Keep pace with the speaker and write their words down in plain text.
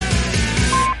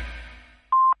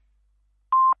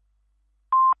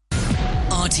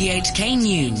RTHK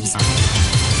News.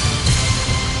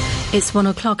 It's 1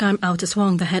 o'clock. I'm Alta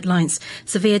Swang. The headlines.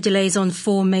 Severe delays on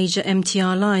 4 major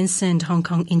MTR lines send Hong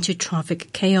Kong into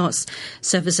traffic chaos.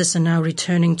 Services are now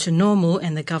returning to normal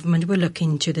and the government will look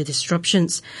into the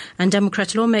disruptions. And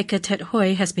Democrat lawmaker Ted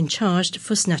Hui has been charged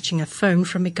for snatching a phone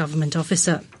from a government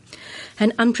officer.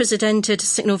 An unprecedented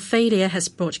signal failure has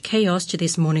brought chaos to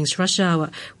this morning's rush hour,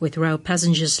 with rail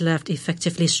passengers left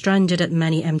effectively stranded at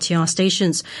many MTR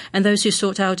stations, and those who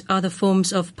sought out other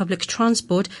forms of public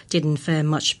transport didn't fare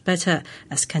much better,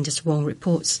 as Candice Wong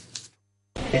reports.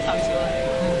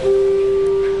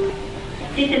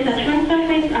 This is a transfer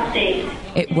phase update.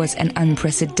 It was an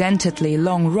unprecedentedly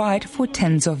long ride for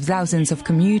tens of thousands of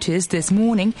commuters this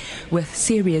morning, with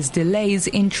serious delays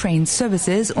in train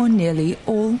services on nearly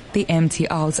all the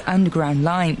MTR's underground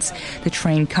lines. The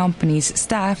train company's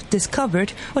staff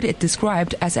discovered what it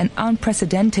described as an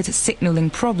unprecedented signalling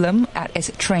problem at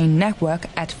its train network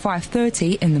at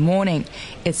 5:30 in the morning.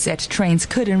 It said trains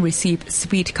couldn't receive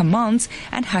speed commands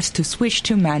and had to switch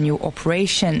to manual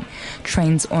operation.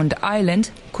 Trains on the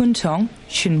island, Kwun Tong,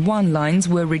 Tsuen Wan lines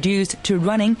were reduced to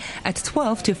running at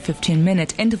 12 to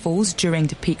 15-minute intervals during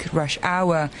the peak rush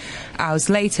hour. Hours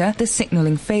later, the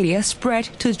signalling failure spread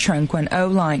to the Cheung Kwan O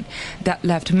line. That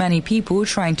left many people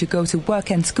trying to go to work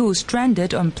and school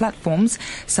stranded on platforms,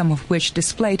 some of which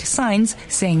displayed signs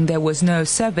saying there was no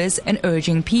service and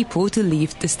urging people to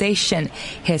leave the station.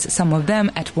 Here's some of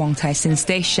them at Wong Tai Sin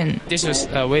Station. This was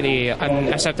really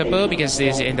unacceptable because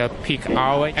it's in the peak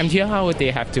hour. MTR, how would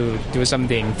they have to do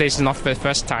something? This is not the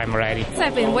first time already. So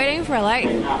I've been waiting for like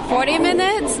 40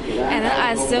 minutes and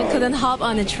I still couldn't hop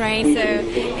on the train, so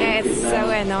it's so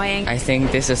annoying. I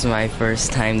think this is my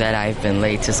first time that I've been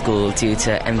late to school due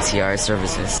to MTR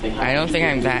services. I don't think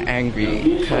I'm that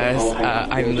angry because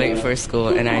I'm late for school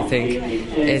and I think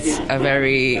it's a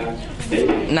very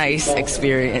nice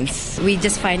experience. We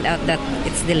just find out that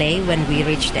it's delayed when we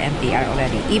reach the MTR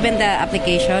already. Even the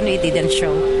application, it didn't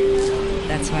show.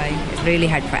 That's why it's really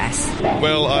hard for us.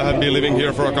 Well, I have been living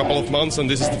here for a couple of months and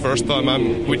this is the first time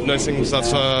I'm witnessing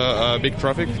such a big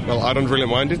traffic. Well, I don't really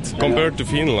mind it. Compared to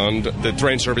Finland, the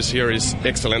train service here is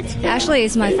excellent. Actually,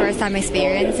 it's my first time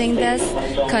experiencing this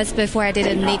because before I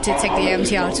didn't need to take the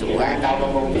MTR to work.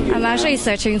 I'm actually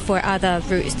searching for other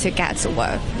routes to get to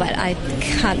work, but I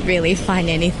can't really find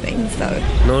anything. So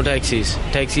no taxis.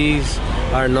 Taxis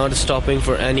are not stopping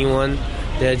for anyone.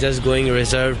 They're just going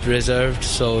reserved.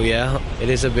 So yeah, it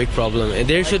is a big problem. And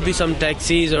there should be some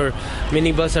taxis or more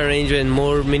minibus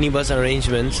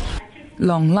arrangements.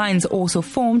 Long lines also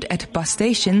formed at bus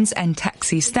stations and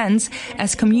taxi stands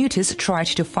as commuters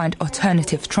tried to find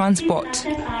alternative transport.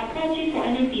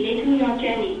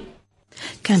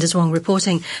 Candice Wong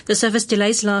reporting. The service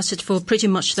delays lasted for pretty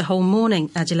much the whole morning.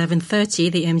 At 11:30,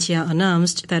 the MTR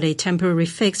announced that a temporary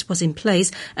fix was in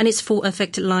place and its 4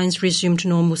 affected lines resumed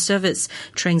normal service.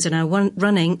 Trains are now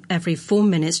running every 4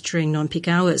 minutes during non-peak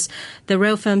hours. The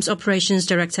rail firm's operations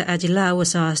director Adi Lau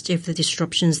was asked if the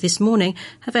disruptions this morning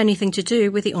have anything to do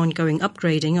with the ongoing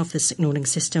upgrading of the signalling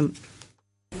system.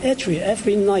 Actually,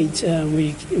 every night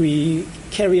we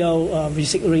carry out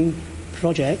resignaling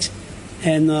projects.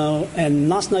 And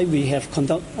last night we have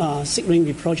conducted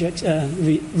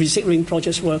resignaling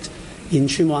projects work in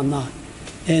Tsuen Wan line.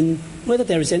 And whether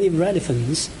there is any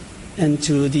relevance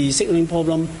to the signalling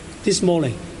problem this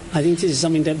morning, I think this is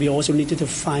something that we also needed to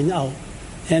find out.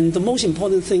 And the most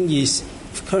important thing is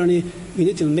currently we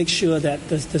need to make sure that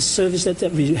the service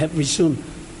that we have resumed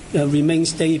remains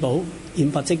stable,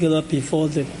 in particular before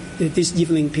this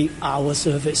evening peak hour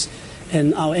service.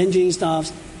 And our engineering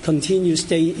staff continue to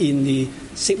stay in the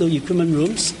signal equipment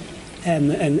rooms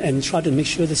and try to make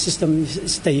sure the system is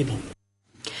stable.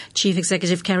 Chief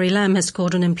Executive Carrie Lam has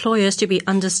called on employers to be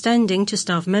understanding to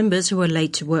staff members who were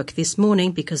late to work this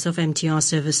morning because of MTR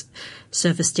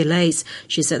service delays.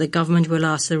 She said the government will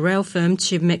ask the rail firm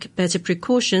to make better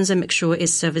precautions and make sure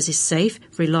its service is safe,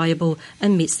 reliable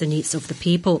and meets the needs of the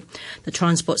people. The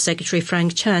Transport Secretary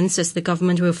Frank Chan says the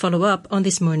government will follow up on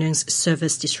this morning's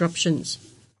service disruptions.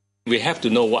 We have to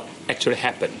know what actually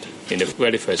happened in the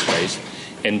very first place,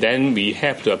 and then we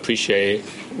have to appreciate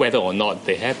whether or not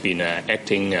they have been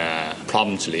acting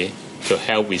promptly to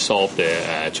help resolve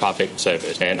the traffic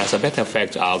service. And as a matter of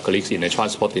fact, our colleagues in the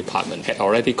Transport Department had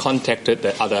already contacted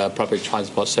the other public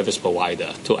transport service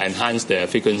provider to enhance the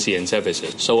frequency and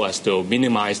services so as to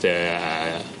minimize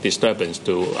the disturbance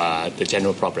to the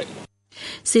general public.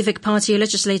 Civic Party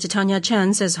legislator Tanya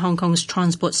Chan says Hong Kong's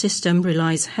transport system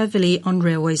relies heavily on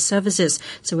railway services,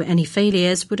 so any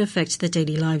failures would affect the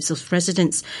daily lives of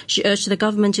residents. She urged the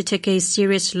government to take a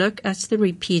serious look at the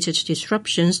repeated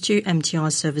disruptions to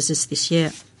MTR services this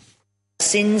year.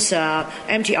 since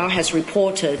MTR has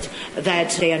reported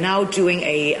that they are now doing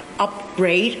a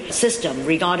upgrade system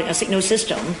regarding a signal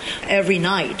system every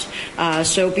night.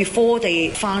 So before they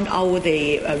found out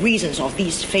the reasons of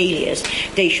these failures,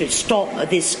 they should stop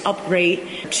this upgrade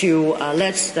to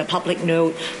let the public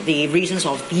know the reasons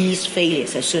of these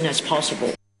failures as soon as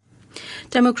possible.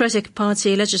 Democratic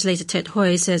Party legislator Ted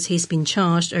Hui says he's been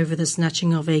charged over the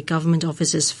snatching of a government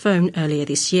officer's phone earlier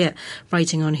this year.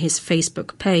 Writing on his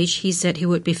Facebook page, he said he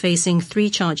would be facing 3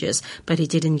 charges, but he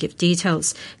didn't give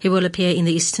details. He will appear in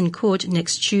the Eastern Court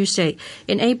next Tuesday.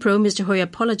 In April, Mr. Hui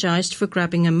apologized for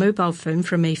grabbing a mobile phone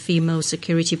from a female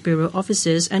Security Bureau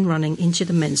officer and running into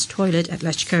the men's toilet at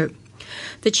Lechko.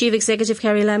 The Chief Executive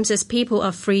Carrie Lam says people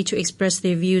are free to express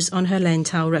their views on her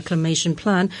Lantau reclamation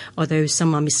plan, although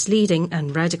some are misleading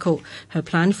and radical. Her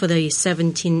plan for the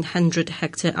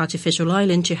 1,700-hectare artificial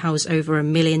island to house over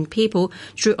 1 million people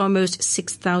drew almost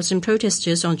 6,000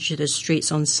 protesters onto the streets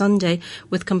on Sunday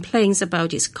with complaints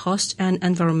about its cost and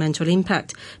environmental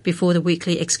impact. Before the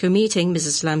weekly EXCO meeting,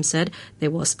 Mrs. Lam said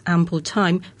there was ample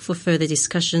time for further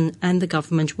discussion and the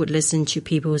government would listen to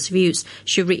people's views.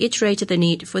 She reiterated the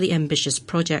need for the ambitious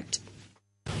project.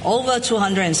 Over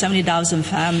 270,000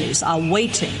 families are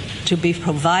waiting to be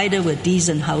provided with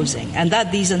decent housing, and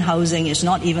that decent housing is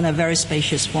not even a very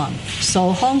spacious one.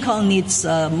 So Hong Kong needs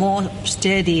a more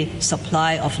steady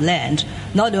supply of land,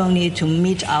 not only to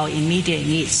meet our immediate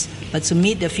needs, but to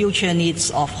meet the future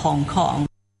needs of Hong Kong.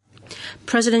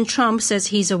 President Trump says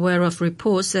he's aware of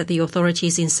reports that the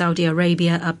authorities in Saudi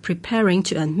Arabia are preparing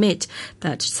to admit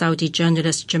that Saudi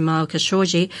journalist Jamal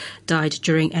Khashoggi died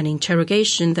during an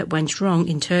interrogation that went wrong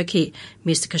in Turkey.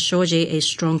 Mr. Khashoggi, a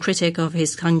strong critic of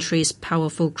his country's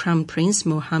powerful Crown Prince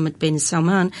Mohammed bin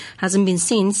Salman, hasn't been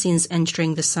seen since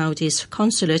entering the Saudi's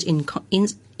consulate in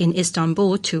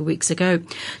Istanbul 2 weeks ago.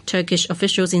 Turkish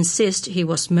officials insist he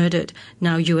was murdered.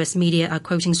 Now U.S. media are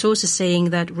quoting sources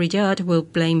saying that Riyadh will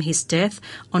blame his death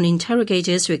on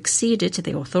interrogators who exceeded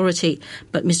the authority.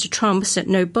 But Mr. Trump said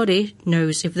nobody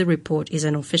knows if the report is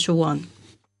an official one.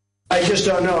 I just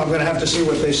don't know. I'm going to have to see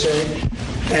what they say.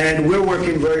 And we're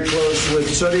working very close with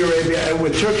Saudi Arabia and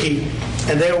with Turkey,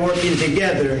 and they're working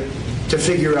together to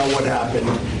figure out what happened.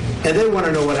 And they want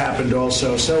to know what happened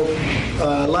also. So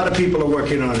a lot of people are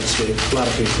working on it, Steve, a lot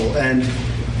of people. And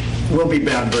we'll be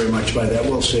bound very much by that.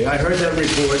 We'll see. I heard that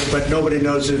report, but nobody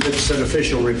knows if it's an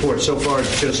official report. So far,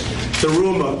 it's just the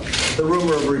rumor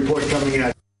of a report coming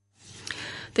out.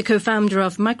 The co-founder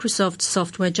of Microsoft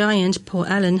software giant Paul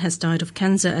Allen has died of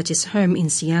cancer at his home in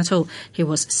Seattle. He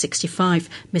was 65.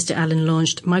 Mr. Allen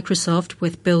launched Microsoft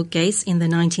with Bill Gates in the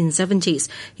 1970s.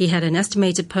 He had an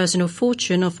estimated personal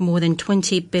fortune of more than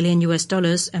 $20 billion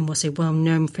and was a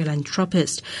well-known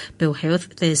philanthropist. Bill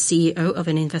Heath, the CEO of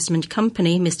an investment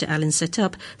company Mr. Allen set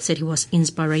up, said he was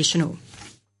inspirational.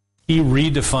 He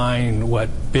redefined what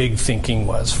big thinking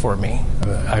was for me.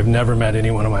 I've never met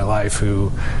anyone in my life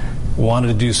who wanted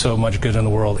to do so much good in the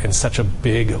world in such a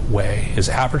big way. His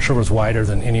aperture was wider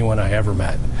than anyone I ever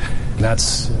met. And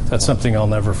that's something I'll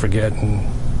never forget, and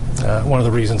one of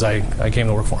the reasons I came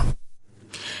to work for him.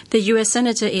 The U.S.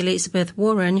 Senator Elizabeth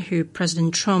Warren, who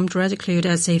President Trump ridiculed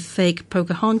as a fake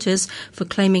Pocahontas for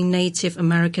claiming Native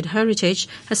American heritage,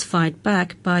 has fired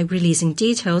back by releasing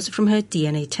details from her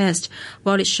DNA test.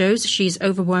 While it shows she's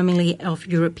overwhelmingly of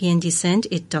European descent,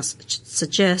 it does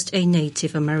suggest a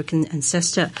Native American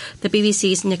ancestor. The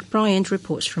BBC's Nick Bryant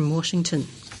reports from Washington.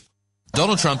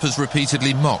 Donald Trump has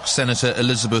repeatedly mocked Senator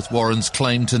Elizabeth Warren's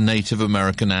claim to Native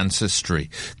American ancestry,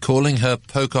 calling her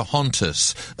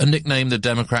Pocahontas, a nickname the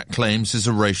Democrat claims is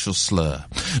a racial slur.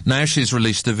 Now she's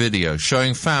released a video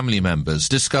showing family members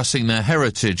discussing their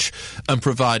heritage and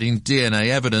providing DNA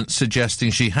evidence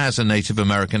suggesting she has a Native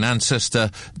American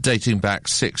ancestor dating back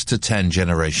 6 to 10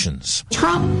 generations.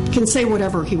 Trump can say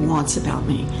whatever he wants about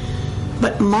me,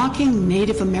 but mocking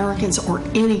Native Americans or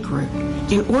any group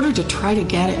in order to try to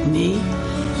get at me,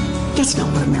 that's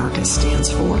not what America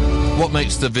stands for. What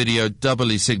makes the video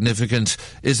doubly significant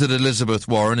is that Elizabeth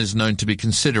Warren is known to be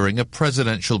considering a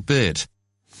presidential bid.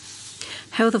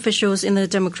 Health officials in the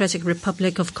Democratic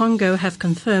Republic of Congo have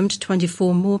confirmed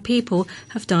 24 more people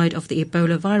have died of the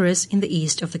Ebola virus in the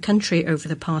east of the country over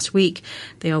the past week.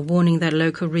 They are warning that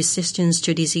local resistance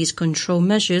to disease control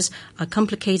measures are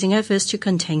complicating efforts to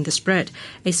contain the spread.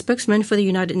 A spokesman for the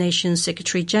United Nations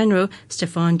Secretary-General,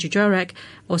 Stefan Dujarric,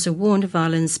 also warned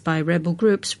violence by rebel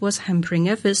groups was hampering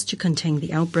efforts to contain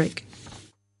the outbreak.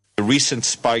 The recent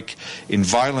spike in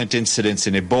violent incidents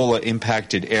in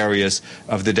Ebola-impacted areas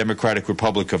of the Democratic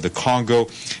Republic of the Congo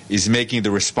is making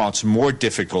the response more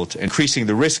difficult, increasing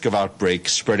the risk of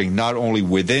outbreaks spreading not only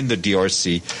within the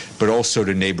DRC, but also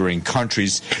to neighboring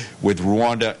countries, with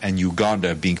Rwanda and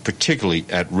Uganda being particularly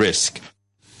at risk.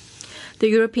 The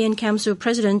European Council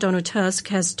President Donald Tusk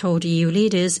has told EU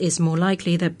leaders it's more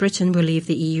likely that Britain will leave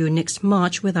the EU next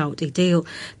March without a deal.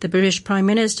 The British Prime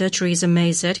Minister Theresa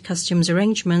May said customs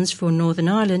arrangements for Northern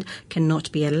Ireland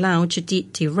cannot be allowed to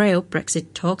derail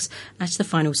Brexit talks at the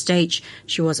final stage.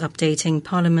 She was updating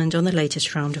Parliament on the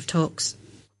latest round of talks.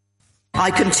 I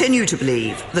continue to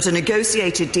believe that a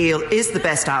negotiated deal is the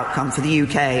best outcome for the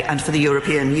UK and for the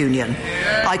European Union.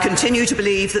 I continue to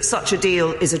believe that such a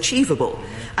deal is achievable,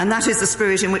 and that is the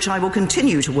spirit in which I will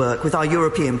continue to work with our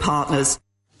European partners.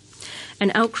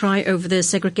 An outcry over the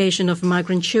segregation of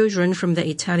migrant children from their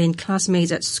Italian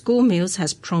classmates at school meals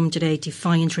has prompted a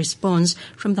defiant response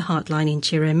from the hardline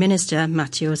Interior Minister,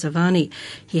 Matteo Salvini.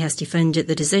 He has defended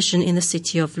the decision in the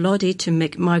city of Lodi to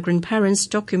make migrant parents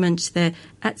document their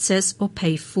access or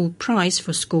pay full price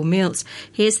for school meals.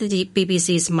 Here's the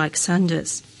BBC's Mike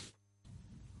Sanders.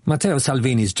 Matteo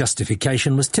Salvini's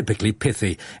justification was typically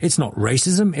pithy. It's not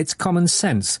racism, it's common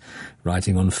sense.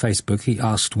 Writing on Facebook, he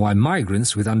asked why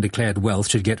migrants with undeclared wealth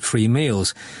should get free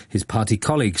meals. His party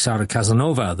colleague, Sara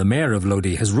Casanova, the mayor of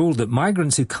Lodi, has ruled that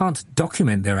migrants who can't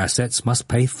document their assets must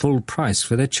pay full price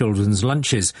for their children's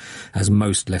lunches. As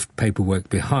most left paperwork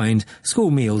behind,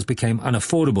 school meals became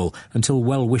unaffordable until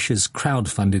well-wishers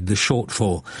crowdfunded the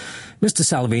shortfall. Mr.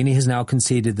 Salvini has now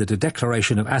conceded that a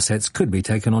declaration of assets could be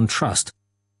taken on trust.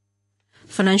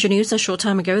 Financial news. A short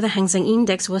time ago, the Hang Seng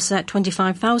Index was at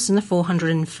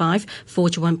 25,405,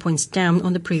 41 points down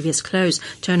on the previous close.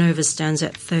 Turnover stands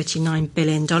at $39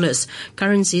 billion.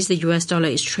 Currencies, the US dollar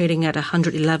is trading at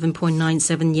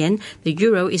 111.97 yen. The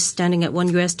euro is standing at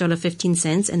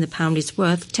 $1.15, and the pound is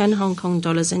worth 10 Hong Kong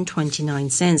dollars and 29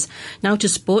 cents. Now to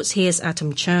sports, here's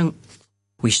Atom Chung.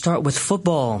 We start with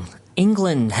football.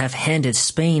 England have handed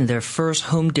Spain their first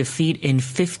home defeat in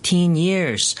 15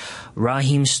 years.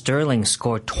 Raheem Sterling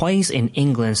scored twice in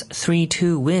England's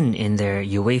 3-2 win in their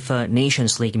UEFA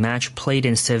Nations League match played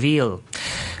in Seville.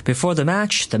 Before the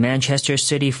match, the Manchester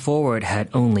City forward had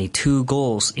only 2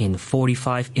 goals in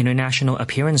 45 international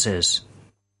appearances.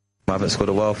 I haven't scored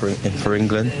a while for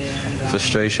England.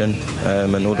 Frustration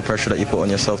and all the pressure that you put on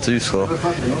yourself to score.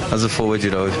 As a forward, you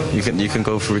can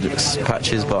go through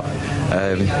patches, but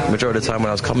majority of the time when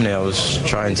I was coming here, I was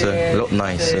trying to look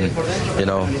nice, and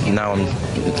now I'm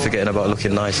forgetting about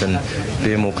looking nice and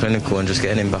being more clinical and just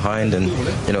getting in behind and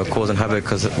causing havoc,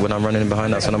 because when I'm running in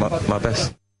behind, that's when I'm at my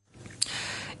best.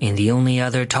 In the only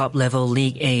other top-level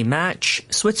League A match,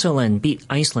 Switzerland beat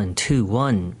Iceland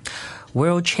 2-1.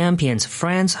 World champions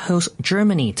France host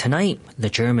Germany tonight. The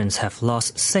Germans have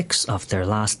lost 6 of their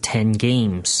last 10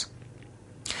 games.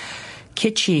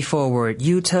 Kitchi forward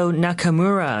Yuto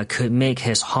Nakamura could make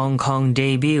his Hong Kong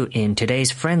debut in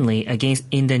today's friendly against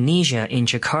Indonesia in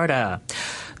Jakarta.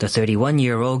 The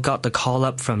 31-year-old got the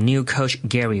call-up from new coach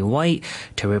Gary White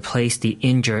to replace the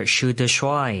injured Xu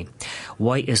Deshuai.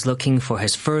 White is looking for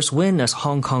his first win as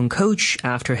Hong Kong coach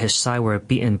after his side were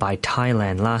beaten by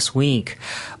Thailand last week.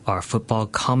 Our football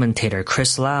commentator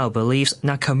Chris Lau believes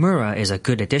Nakamura is a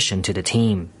good addition to the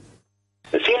team.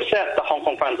 It seems that the Hong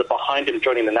Kong fans are behind him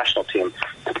joining the national team.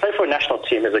 To play for a national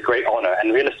team is a great honour,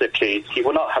 and realistically, he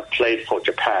would not have played for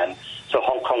Japan, so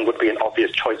Hong Kong would be an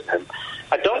obvious choice for him.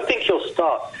 I don't think he'll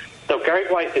start, though Gary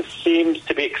White seems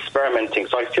to be experimenting,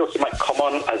 so I feel he might come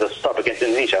on as a sub against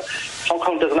Indonesia. Hong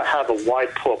Kong does not have a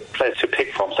wide pool of players to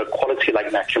pick from, so quality like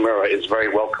Nakamura is very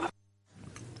welcome.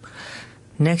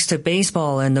 Next to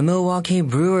baseball, and the Milwaukee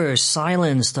Brewers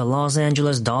silenced the Los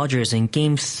Angeles Dodgers in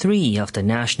Game 3 of the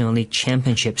National League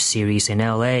Championship Series in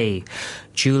L.A.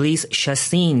 Jhoulys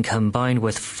Chacin combined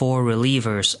with 4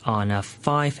 relievers on a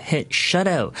 5-hit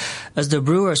shutout as the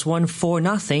Brewers won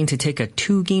 4-0 to take a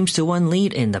 2-1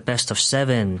 lead in the best of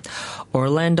 7.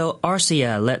 Orlando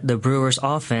Arcia led the Brewers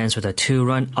offense with a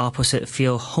 2-run opposite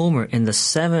field homer in the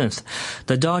 7th.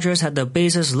 The Dodgers had the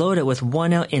bases loaded with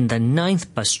 1 out in the 9th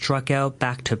but struck out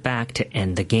back-to-back to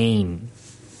end the game.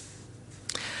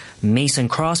 Mason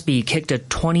Crosby kicked a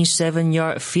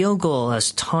 27-yard field goal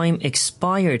as time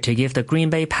expired to give the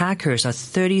Green Bay Packers a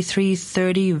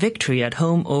 33-30 victory at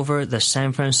home over the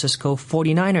San Francisco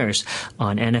 49ers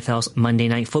on NFL's Monday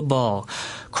Night Football.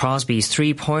 Crosby's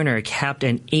three-pointer capped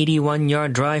an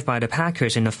 81-yard drive by the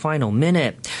Packers in the final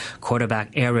minute.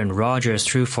 Quarterback Aaron Rodgers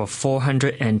threw for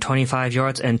 425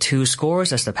 yards and 2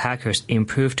 scores as the Packers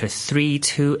improved to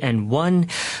 3-2-1.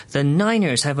 The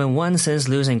Niners haven't won since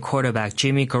losing quarterback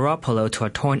Jimmy Garoppolo to a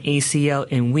torn ACL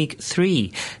in Week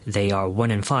 3. They are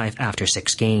 1-5 after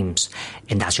 6 games.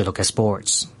 And that's your look at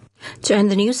sports. To end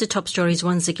the news, the top stories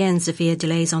once again. Severe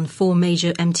delays on 4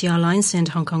 major MTR lines sent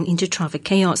Hong Kong into traffic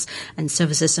chaos, and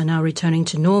services are now returning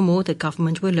to normal. The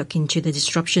government will look into the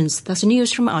disruptions. That's the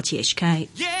news from RTHK.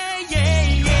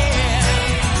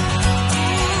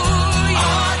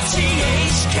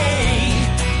 RTHK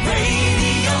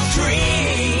Radio 3.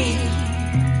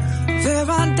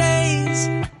 There are days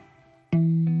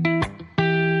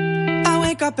I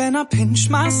wake up and I pinch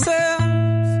myself.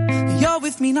 You're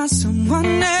with me, not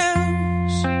someone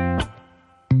else.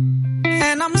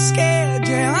 And I'm scared,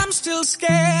 yeah, I'm still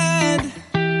scared.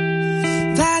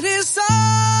 That is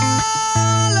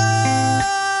all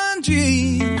a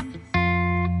dream.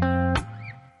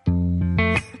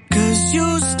 'Cause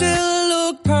you still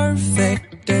look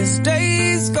perfect as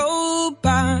days go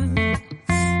by.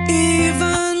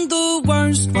 Even the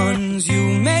worst ones,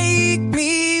 you make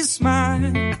me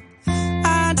smile.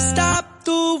 I'd stop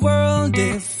the world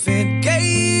if it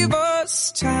gave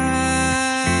us time.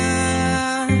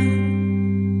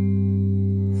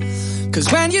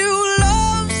 'Cause when you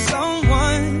love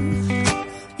someone,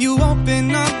 you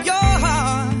open up your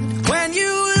heart. When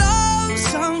you love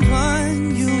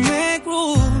someone, you make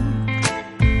room.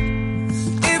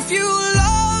 If you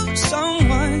love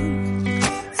someone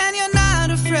and you're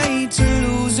not afraid to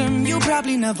lose them, you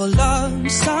probably never loved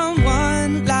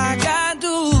someone like I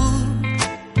do.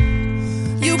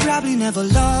 You probably never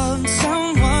loved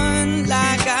someone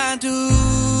like I do.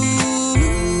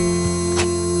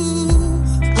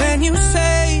 When you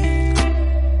say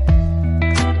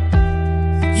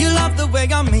you love the way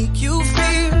I make you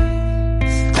feel,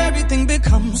 everything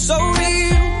becomes so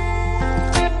real.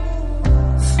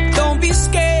 Don't be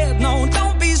scared, no, don't